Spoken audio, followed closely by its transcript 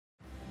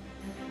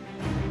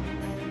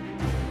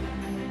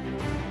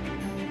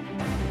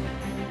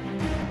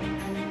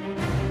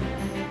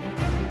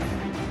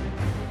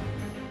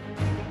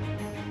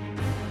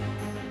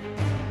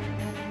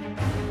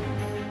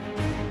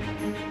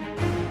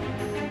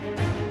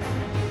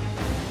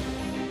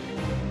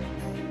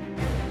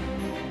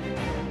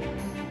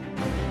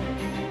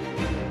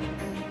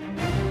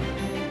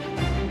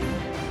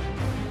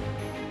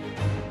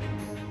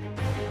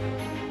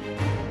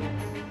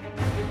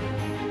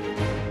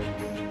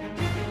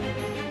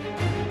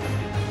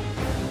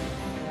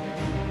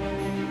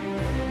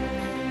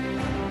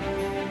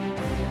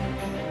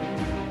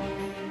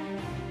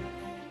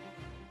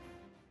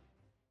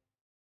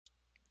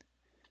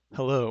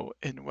Hello,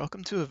 and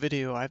welcome to a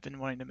video I've been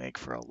wanting to make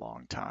for a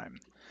long time.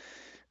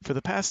 For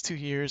the past 2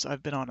 years,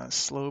 I've been on a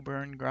slow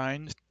burn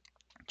grind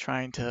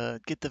trying to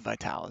get the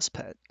Vitalis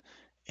pet,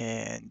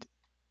 and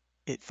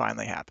it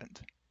finally happened.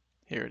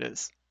 Here it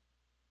is.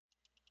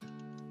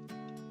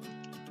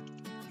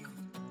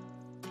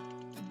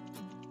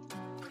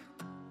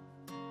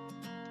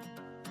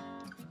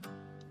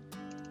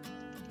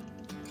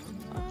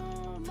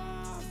 All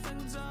my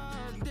friends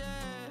are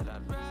dead.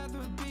 I'd rather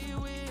be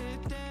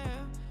with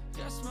them.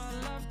 Guess my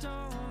life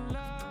don't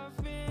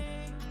love me.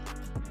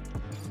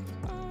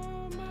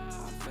 All my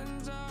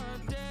friends are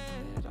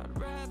dead. I'd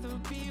rather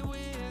be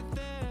with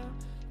them.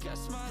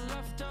 Guess my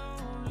life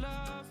don't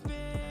love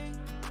me.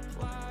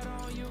 Why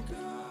don't you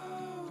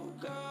go,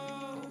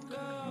 go,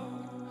 go?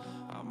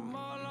 I'm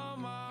all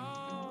on my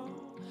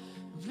own.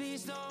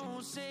 Please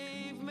don't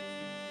save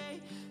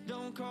me.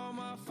 Don't call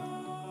my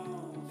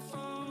phone,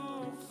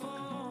 phone,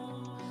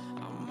 phone.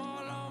 I'm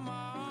all on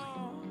my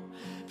own.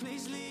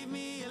 Please leave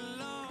me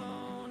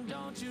alone.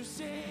 Don't you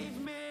save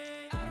me.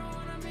 I don't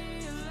wanna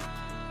be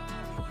alive.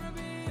 I don't wanna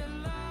be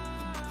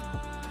alive.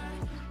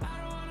 I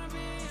don't wanna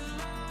be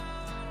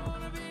alive. I don't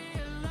wanna be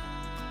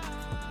alive.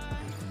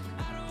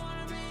 I don't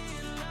wanna be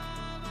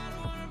alive. I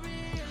don't wanna be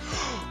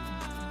alive.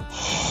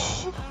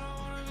 I don't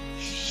wanna be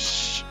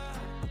alive.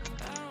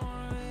 I don't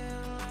wanna be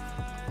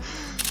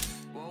alive.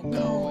 Woke up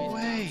No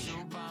way!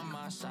 by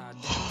my side.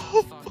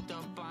 Oh Fucked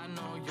up, I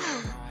know you're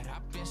right.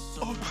 I've been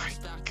so my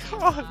stuck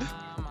god!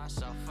 by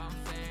myself, I'm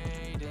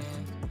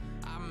fading.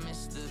 I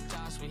miss the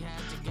thoughts we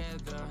had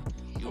together.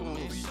 You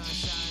Holy miss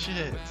sunshine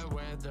shit. and bad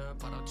weather,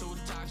 but I'm too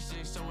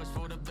toxic, so it's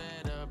for the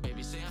better.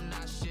 Baby, say I'm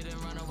not shit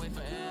and run away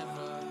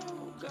forever.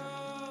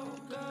 Go,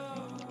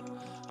 go.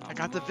 I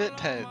got the Vit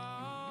pet!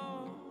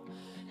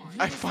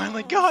 I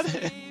finally got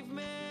it!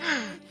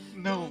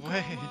 No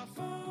way!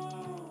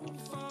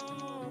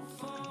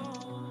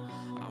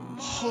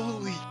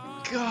 Holy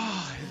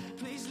god!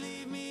 Please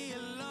leave me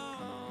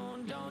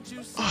alone. Don't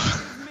you save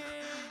me.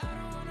 I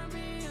don't wanna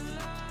be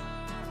alive.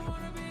 I don't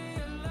wanna be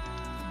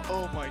alive.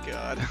 Oh my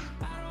god.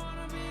 I don't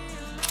wanna be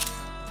alive.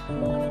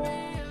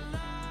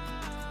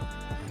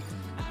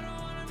 I don't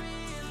wanna be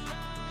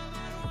alive.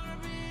 I don't wanna be alive. I don't wanna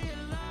be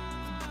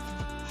alive.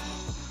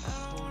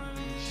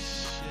 Holy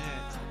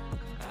shit.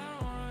 I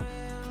don't wanna be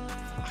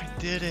alive. I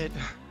did it!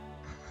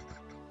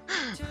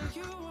 Take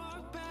you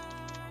walk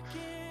back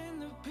in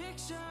the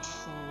picture.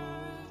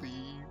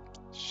 Holy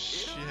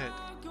shit. It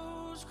all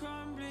goes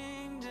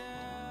crumbling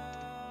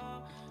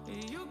down.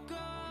 You go,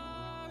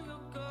 you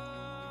go,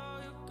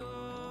 you go.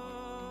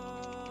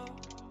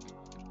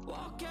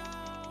 Walk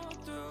out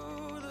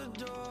through the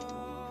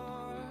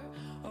door.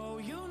 Oh,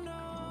 you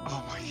know.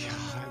 Oh my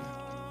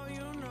god.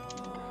 You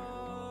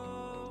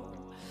know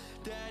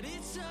that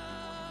it's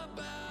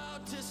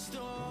about to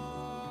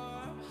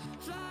storm.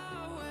 Fly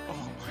away.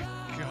 Oh my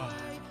god.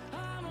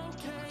 I'm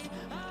okay.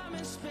 I'm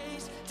in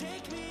space.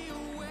 Take me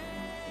away.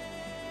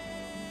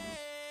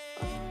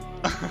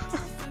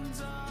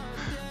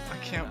 I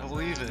can't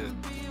believe it.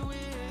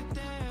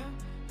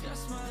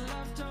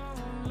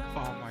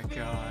 Oh my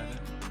god.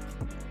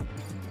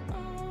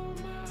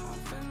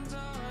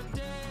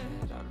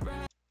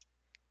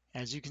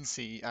 As you can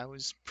see, I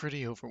was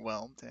pretty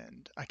overwhelmed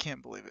and I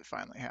can't believe it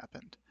finally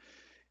happened.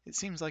 It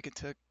seems like it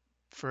took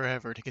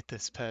forever to get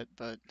this pet,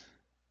 but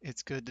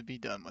it's good to be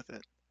done with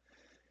it.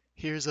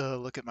 Here's a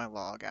look at my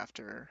log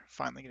after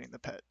finally getting the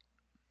pet.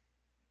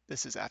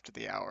 This is after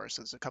the hour,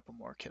 so there's a couple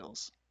more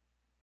kills.